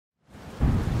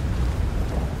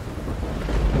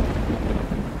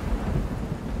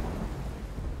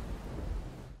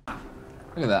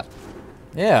Look at that.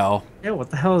 Ew. Yeah, what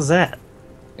the hell is that?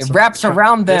 It wraps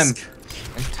around them disc.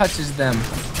 and touches them.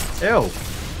 Ew.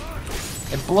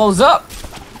 It blows up.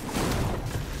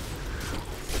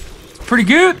 It's pretty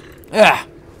good. Yeah.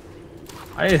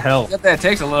 I need help. Except that it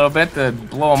takes a little bit to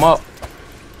blow them up.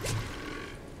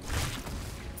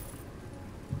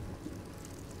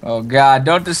 Oh God!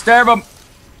 Don't disturb them.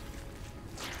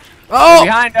 Oh!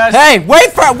 Behind us. Hey,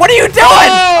 wait for it! What are you doing?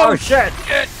 Oh, shit!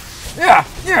 Yeah.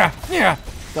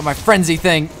 Got my frenzy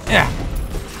thing. Yeah.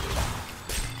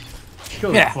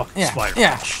 Kill the fucking spider.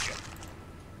 Yeah.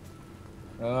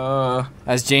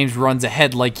 As James runs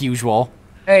ahead like usual.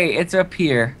 Hey, it's up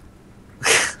here.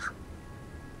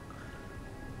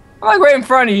 I'm like right in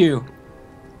front of you.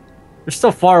 You're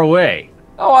still far away.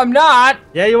 Oh, I'm not.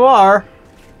 Yeah, you are.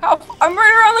 I'm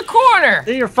right around the corner.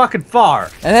 Then you're fucking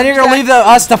far. And then you're gonna leave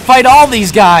us to fight all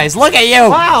these guys. Look at you!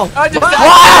 Wow! I just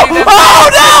Wow!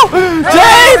 Oh no!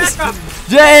 James!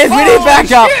 James, we need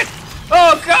backup. Shit.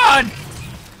 Oh God!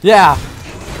 Yeah.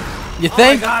 You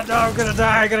think? Oh my God, no, I'm gonna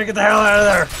die. I gotta get the hell out of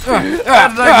there.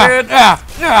 That's not good.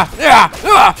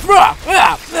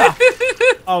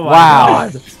 Oh my Wow.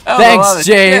 God. That was a lot Thanks, of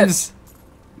James. shit.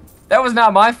 That was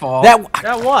not my fault. That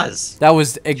was. That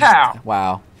was Cow.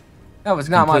 wow. That was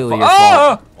not my fault. Completely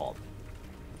your fault.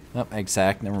 Oh, egg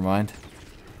sack. Never mind.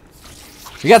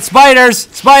 We got spiders.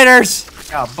 Spiders.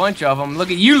 Got a bunch of them.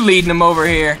 Look at you leading them over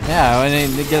here. Yeah, I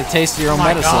need to get a taste of your own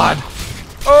medicine. God.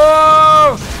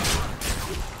 Oh!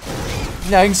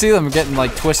 Yeah, I can see them getting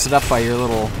like twisted up by your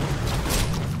little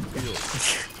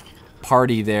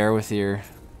party there with your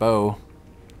bow.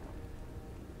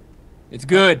 It's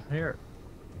good. Here.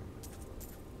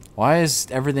 Why is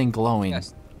everything glowing?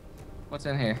 Yes. What's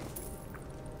in here?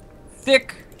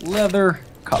 Thick leather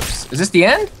cuffs. Is this the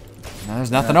end? No, there's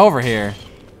nothing over here.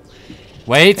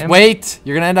 Wait, wait!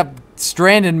 You're gonna end up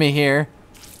stranding me here.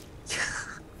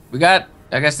 We got,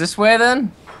 I guess, this way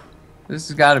then? This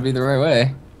has got to be the right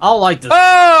way. I don't like this.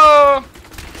 Oh!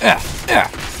 Yeah.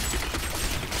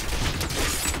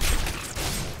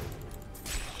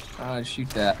 Shoot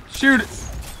that. Shoot it!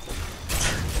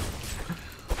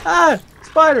 Ah,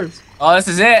 spiders. Oh, this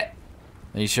is it.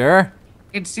 Are you sure?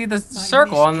 You can see the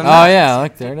circle on the Oh map. yeah,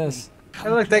 look, there it is. Hey,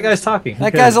 look, that guy's talking.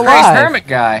 That guy's Grace alive. Hermit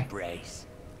guy.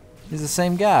 He's the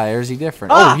same guy, or is he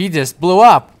different? Ah! Oh, he just blew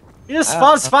up. You just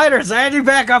spawned spiders. I had you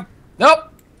back up.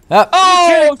 Nope. Up.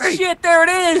 Oh, kidding me? shit, there it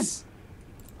is.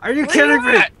 Are you Where kidding you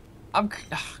me? at?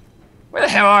 Where the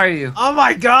hell are you? Oh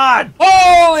my God.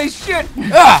 Holy shit.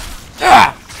 Ah!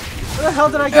 Ah! Where the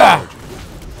hell did I go? Ah!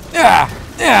 Ah!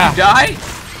 Ah! Die?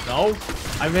 No,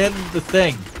 I'm in the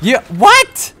thing. Yeah.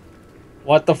 What?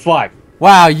 What the fuck?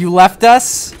 Wow, you left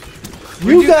us.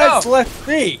 You you guys go? left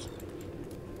me.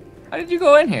 How did you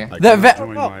go in here?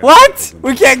 What?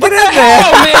 We can't get in there.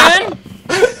 Oh,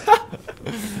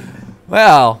 man.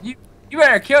 Well. You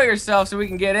better kill yourself so we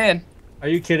can get in. Are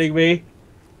you kidding me?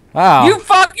 Wow. You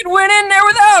fucking went in there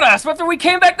without us after we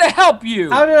came back to help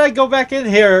you. How did I go back in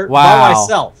here Wow. by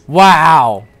myself?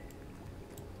 Wow.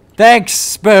 Thanks,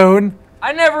 Spoon.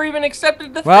 I never even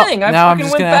accepted the Well, thing. I now I'm fucking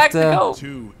just went gonna have back to go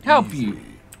Too help easy. you.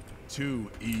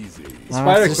 Too easy.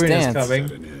 Spider just Queen is dance.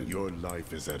 coming. Your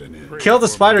life is at an end. Kill the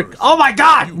spider. Oh my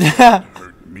God!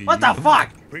 What the fuck?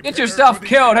 Get yourself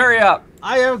killed. Hurry up.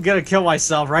 I am gonna kill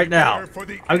myself right now.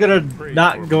 I'm gonna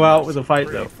not go out with a fight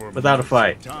though. Without a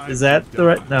fight. Is that the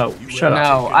right? No. Shut up.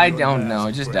 No, I don't know.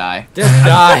 Just die. Just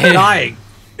die. Dying.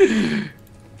 Give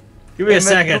me a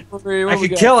second. I What we can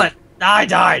got? kill it. I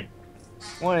died.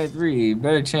 183.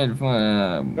 Better chance of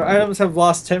fun. Your items have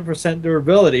lost 10%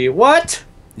 durability. What?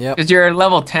 Yep. Because you're at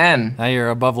level 10. Now you're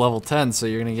above level 10, so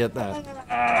you're gonna get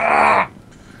that.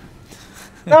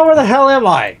 Now where the hell am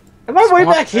I? Am I way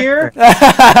back here?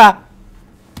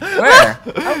 Where?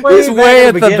 I'm He's way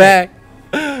at back the in back.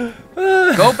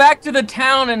 Go back to the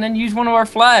town and then use one of our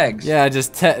flags. Yeah,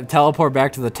 just teleport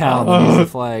back to the town and use the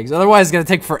flags. Otherwise, it's gonna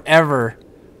take forever.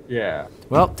 Yeah.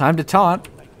 Well, time to taunt.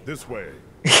 This way.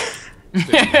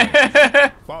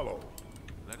 Follow.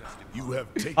 You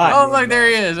have taken. Oh, look, there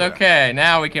he is. Okay,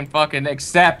 now we can fucking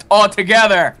accept all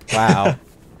together. Wow.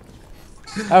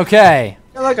 Okay.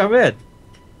 Yeah, look, I'm in.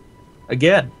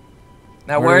 Again.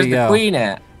 Now, Where where's do the you go? queen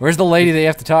at? Where's the lady that you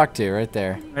have to talk to? Right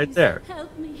there. Right there.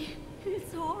 Help me.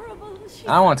 It's horrible.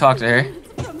 I don't want to talk to her.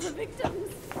 From the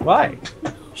victims. Why?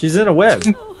 She's in a web.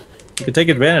 You can take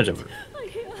advantage of her.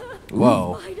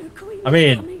 Whoa. Spider Queen I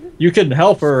mean, coming. you can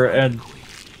help her and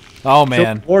Oh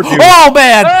man. Or do. Oh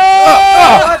man.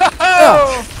 Oh!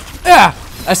 Yeah.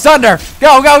 Asunder.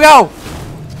 Go, go, go.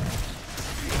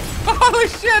 Holy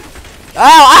shit!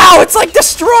 Ow, ow, it's like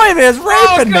destroying me. It's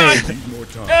raping God. me. More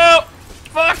time. No!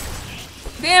 Fuck!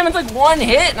 Damn, it's like one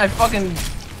hit and I fucking...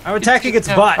 I'm attacking its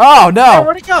butt. Oh Hey, no!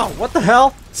 where'd it go? What the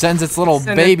hell? Sends its little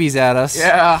Send it. babies at us.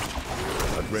 Yeah.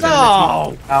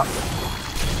 No!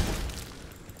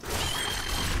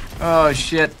 Oh,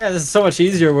 shit. Yeah, this is so much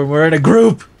easier when we're in a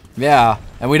group. Yeah,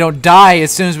 and we don't die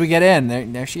as soon as we get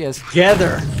in. There she is.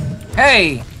 Together.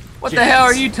 Hey, what the hell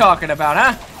are you talking about,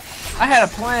 huh? I had a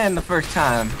plan the first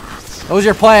time. What was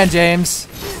your plan, James?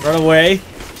 Run away.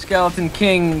 Skeleton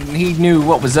King, he knew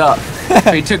what was up.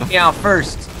 So he took me out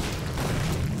first.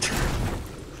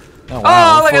 Oh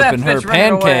wow, Oh, look at that flipping her bitch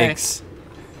running away. pancakes.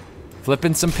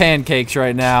 Flipping some pancakes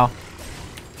right now.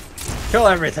 Kill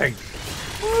everything.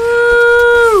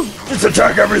 Woo! Just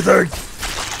attack everything.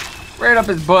 Right up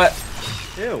his butt.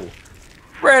 Ew.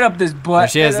 Right up this There butt.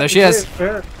 she is. There she is.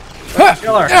 Kill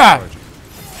her. Ah!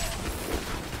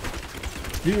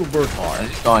 You work hard.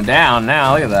 It's going down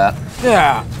now. Look at that.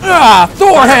 Yeah. Ah!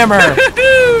 Thor hammer.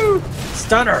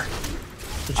 Stun her.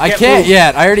 But you I can't move.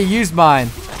 yet. I already used mine.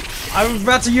 I was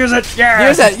about to use it. Yeah.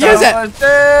 Use it. Use it. Almost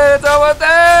dead. It's almost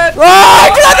dead. Ah!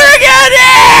 Thunder again!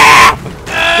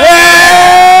 Yeah!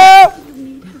 Yeah!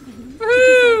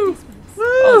 Woo!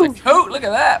 Oh, it's a coat. Look at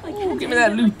that. Ooh, give me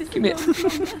that loot. Give me it.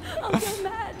 I'll go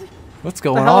mad. What's What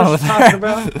going the hell on is with she talking her?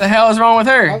 about? What the hell is wrong with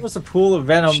That her? was a pool of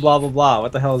venom, blah, blah, blah.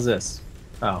 What the hell is this?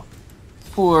 Oh.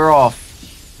 Pull her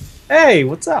off. Hey,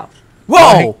 what's up?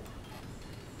 Whoa!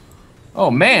 Oh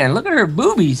man, look at her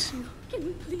boobies. Can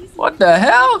we please What the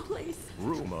hell? place?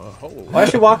 Rumor whole. Why is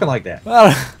she walking like that?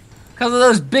 Because of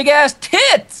those big ass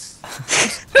tits.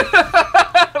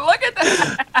 Look at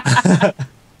that.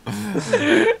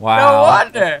 No Wow.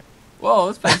 wonder. Whoa,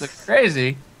 this place looks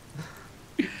crazy.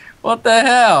 What the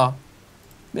hell?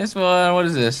 This one, what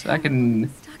is this? I gotta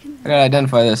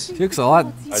identify this. She looks a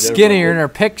lot skinnier in her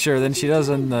picture than she does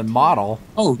in the model.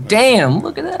 Oh damn,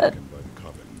 look at that.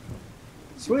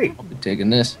 Sweet. I'll be taking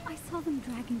this. I saw them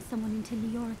dragging someone into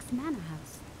Leoric's manor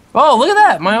house. Oh, look at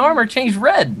that. My armor changed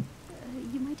red.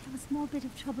 You might have a small bit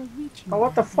of trouble reaching. Oh,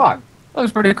 what the fuck?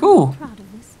 Looks pretty cool. Proud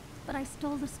of this, but I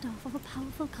stole the stuff of a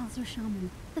powerful kootra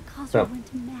shaman. The kootra So-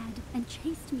 went mad and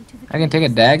chased me to the. I can take a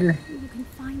caves. dagger. You can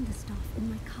find the stuff in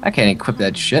my I can't equip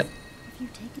that shit. If you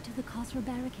take it to the kootra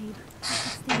barricade, I can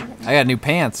stay and let I got new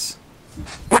pants.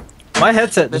 My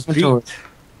headset just beat. Inventory.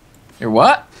 Your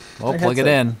what? Well, My plug it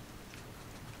headset. in.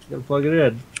 Gotta plug it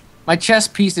in. My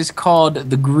chest piece is called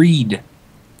the Greed.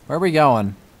 Where are we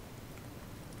going?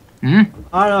 Hmm?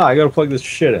 I don't know. I gotta plug this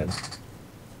shit in.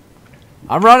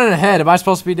 I'm running ahead. Am I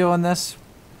supposed to be doing this?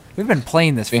 We've been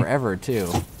playing this Me. forever, too.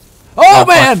 Oh,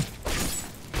 man!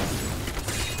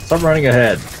 Stop running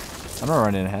ahead. I'm not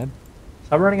running ahead.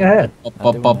 Stop running ahead.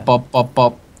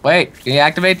 Up. Wait, can you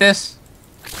activate this?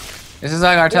 This is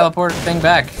like our teleport thing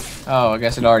back. Oh, I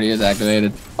guess it already is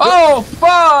activated. Oh,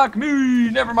 fuck me!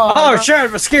 Never mind. Oh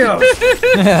shit, mosquitoes!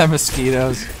 Yeah,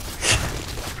 mosquitoes.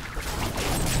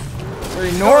 They're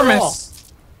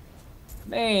enormous.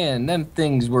 Man, them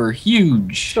things were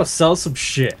huge. Go sell some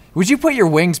shit. Would you put your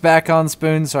wings back on,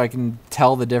 Spoon, so I can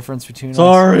tell the difference between us?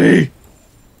 Sorry.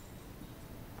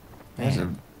 There's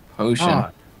a potion.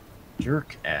 Ah,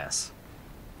 jerk ass.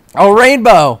 Oh,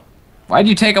 rainbow! Why'd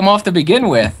you take them off to begin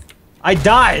with? I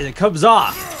died. It comes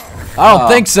off. I don't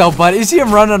think so, buddy. You see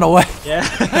him running away. Yeah.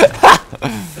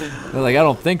 They're like, I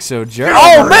don't think so, jerk.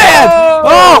 Oh, man!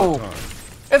 Oh!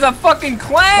 It's a fucking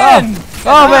clan!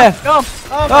 Oh, man! No. Oh,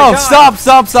 my Oh, God.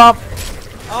 stop!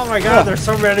 Oh my god, there's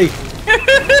so many.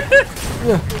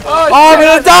 Oh, Oh, I'm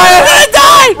gonna die! I'm gonna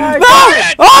die! No!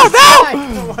 Oh, no!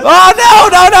 Oh,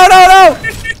 no!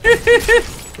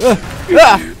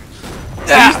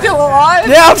 Are you still alive?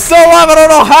 Yeah, I'm still alive. I don't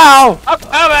know how. I'm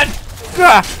coming!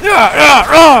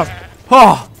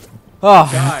 Oh,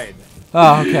 Died.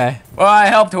 oh, okay. Well, I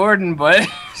helped Horton, but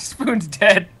Spoon's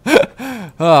dead.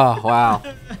 Oh, wow.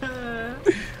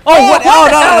 Oh, what? Oh, the no, hell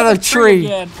another is a tree tree.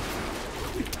 again?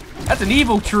 That's an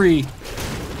evil tree.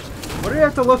 What do you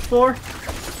have to look for?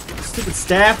 Stupid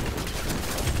staff.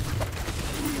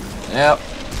 Yep.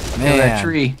 Look at that Man.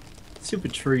 tree.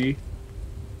 Stupid tree.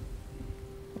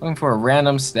 Looking for a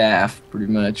random staff, pretty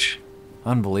much.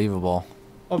 Unbelievable.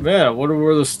 Oh man, I wonder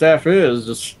where the staff is.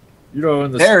 Just, you know,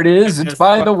 in the. There it is. It's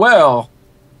by the well.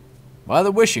 By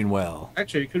the wishing well.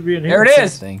 Actually, it could be in here. There it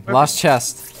is. Thing. Lost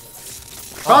chest.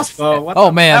 Crossbow. What Oh,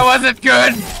 That man. wasn't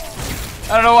good. I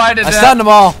don't know why I did I that. stunned them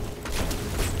all.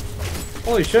 the?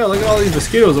 Holy shit! Look at all these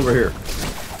mosquitoes over here.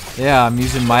 Yeah, I'm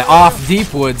using my off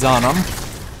deep woods on them.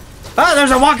 Ah,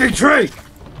 there's a walking tree.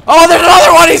 Oh, there's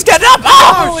another one. He's getting up.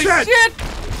 Oh, Holy shit!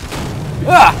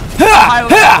 Ah,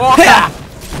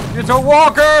 It's a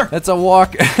walker! That's a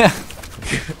walk.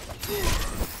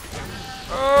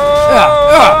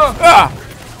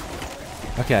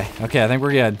 Okay, Okay, okay, I think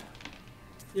we're good.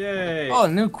 Yay! Oh, a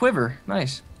new quiver.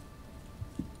 Nice.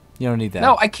 You don't need that.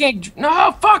 No, I can't.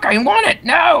 No, fuck! I want it.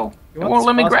 No, it want won't this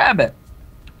let me puzzle? grab it.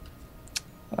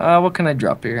 What can I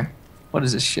drop here? What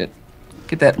is this shit?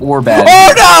 Get that orb out.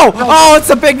 Oh no! Oh, it's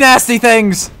the big nasty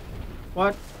things.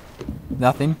 What?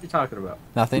 Nothing. What are you talking about?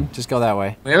 Nothing. Just go that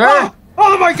way. Oh,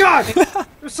 oh my god!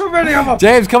 There's so many of them!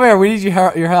 James, come here. We need your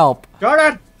help.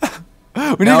 Jordan!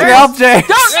 We need your help, James.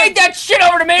 Don't take that shit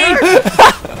over to me!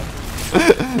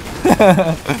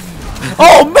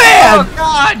 Oh man! Oh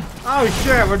god! Oh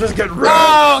shit, we're just getting wrecked!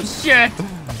 Oh shit!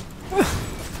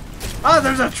 Oh,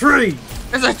 there's a tree!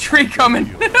 There's a tree coming.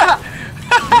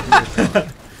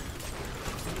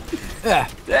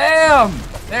 Damn!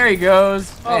 There he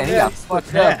goes. Oh, Man, he yeah, got split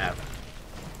fucked in up. half.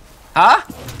 Huh?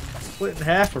 Split in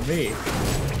half for me.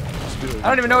 I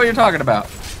don't even know what you're talking about.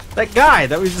 That guy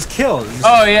that we just killed. Just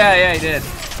Oh yeah, he did.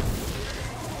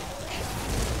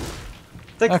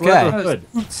 thick Okay. leather hood.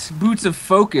 Boots of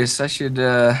focus. I should.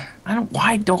 I don't.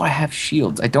 Why don't I have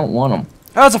shields? I don't want them.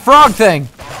 Oh, it's a frog thing.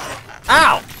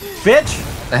 Ow!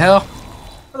 Bitch! The hell?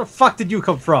 Where the fuck did you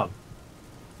come from?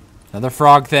 Another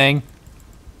frog thing.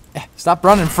 Stop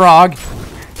running, frog.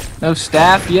 No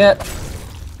staff yet.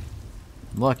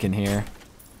 I'm looking here.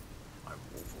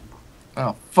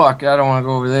 Oh fuck! I don't want to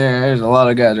go over there. There's a lot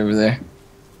of guys over there.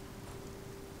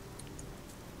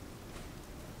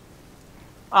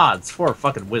 Ah, it's for a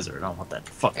fucking wizard. I don't want that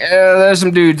fucking. Yeah, there's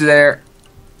some dudes there.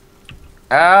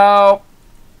 Ow!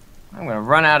 I'm gonna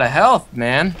run out of health,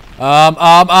 man.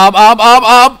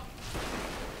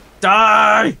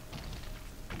 Die!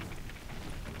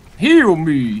 Heal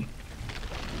me.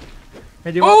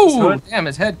 Hey, do you want this Oh, hood? damn!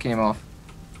 His head came off.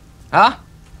 Huh?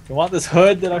 You want this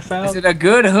hood that I Is found? it a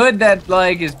good hood that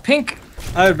like is pink?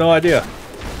 I have no idea.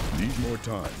 Need more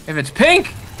time. If it's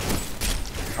pink,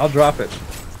 I'll drop it.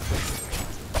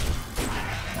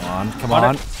 Come on, come on. I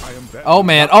am back. Oh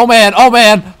man, oh man, oh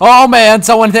man, oh man,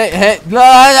 someone hit. Actually,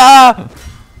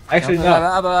 blah, no.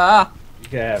 blah, blah. You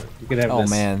can have it. You can have Oh this.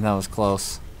 man, that was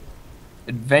close.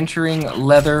 Adventuring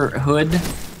leather hood.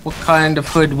 What kind of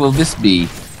hood will this be?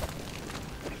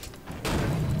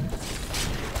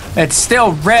 It's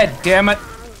still red, damn it!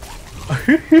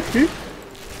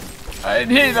 I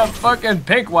need a fucking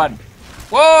pink one.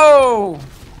 Whoa!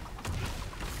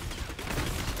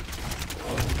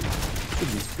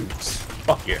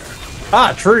 Fuck yeah.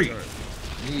 Ah, tree!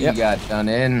 You got done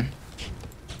in.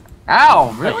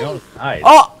 Ow, really? Nice.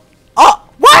 Oh,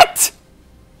 what?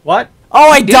 What?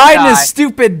 Oh, I He did died in die. this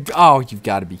stupid. Oh, you've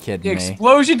got to be The kidding me.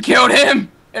 explosion killed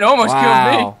him! It almost killed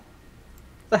me. Wow,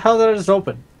 What the hell did I just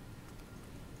open?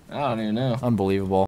 I don't even know. unbelievable.